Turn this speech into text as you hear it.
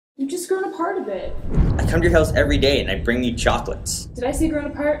You've just grown apart a bit. I come to your house every day and I bring you chocolates. Did I say grown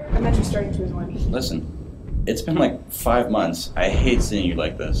apart? I meant you're starting to annoy me. Listen, it's been like 5 months. I hate seeing you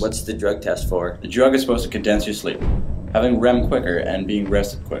like this. What's the drug test for? The drug is supposed to condense your sleep. Having REM quicker and being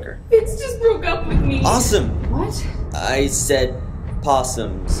rested quicker. Vince just broke up with me. Awesome! What? I said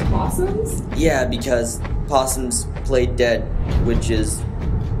possums. Possums? Yeah, because possums play dead, which is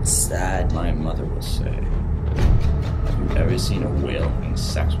sad. My mother will say, have you ever seen a whale having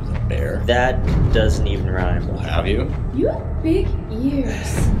sex with a bear? That doesn't even rhyme. Well, have you? You have big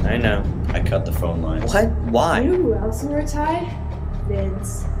ears. I know. I cut the phone line. What? Why? You know who else wore a tie?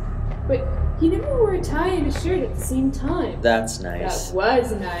 Vince. But he never wore a tie and a shirt at the same time. That's nice. That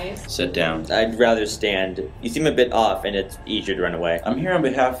was nice. Sit down. I'd rather stand. You seem a bit off and it's easier to run away. I'm here on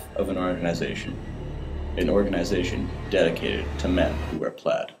behalf of an organization. An organization dedicated to men who wear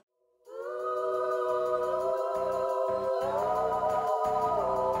plaid.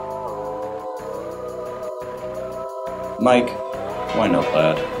 Mike, why no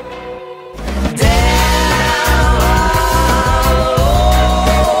plaid?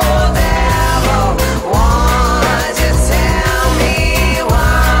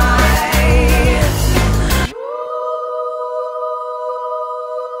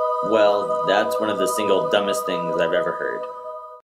 Well, that's one of the single dumbest things I've ever heard.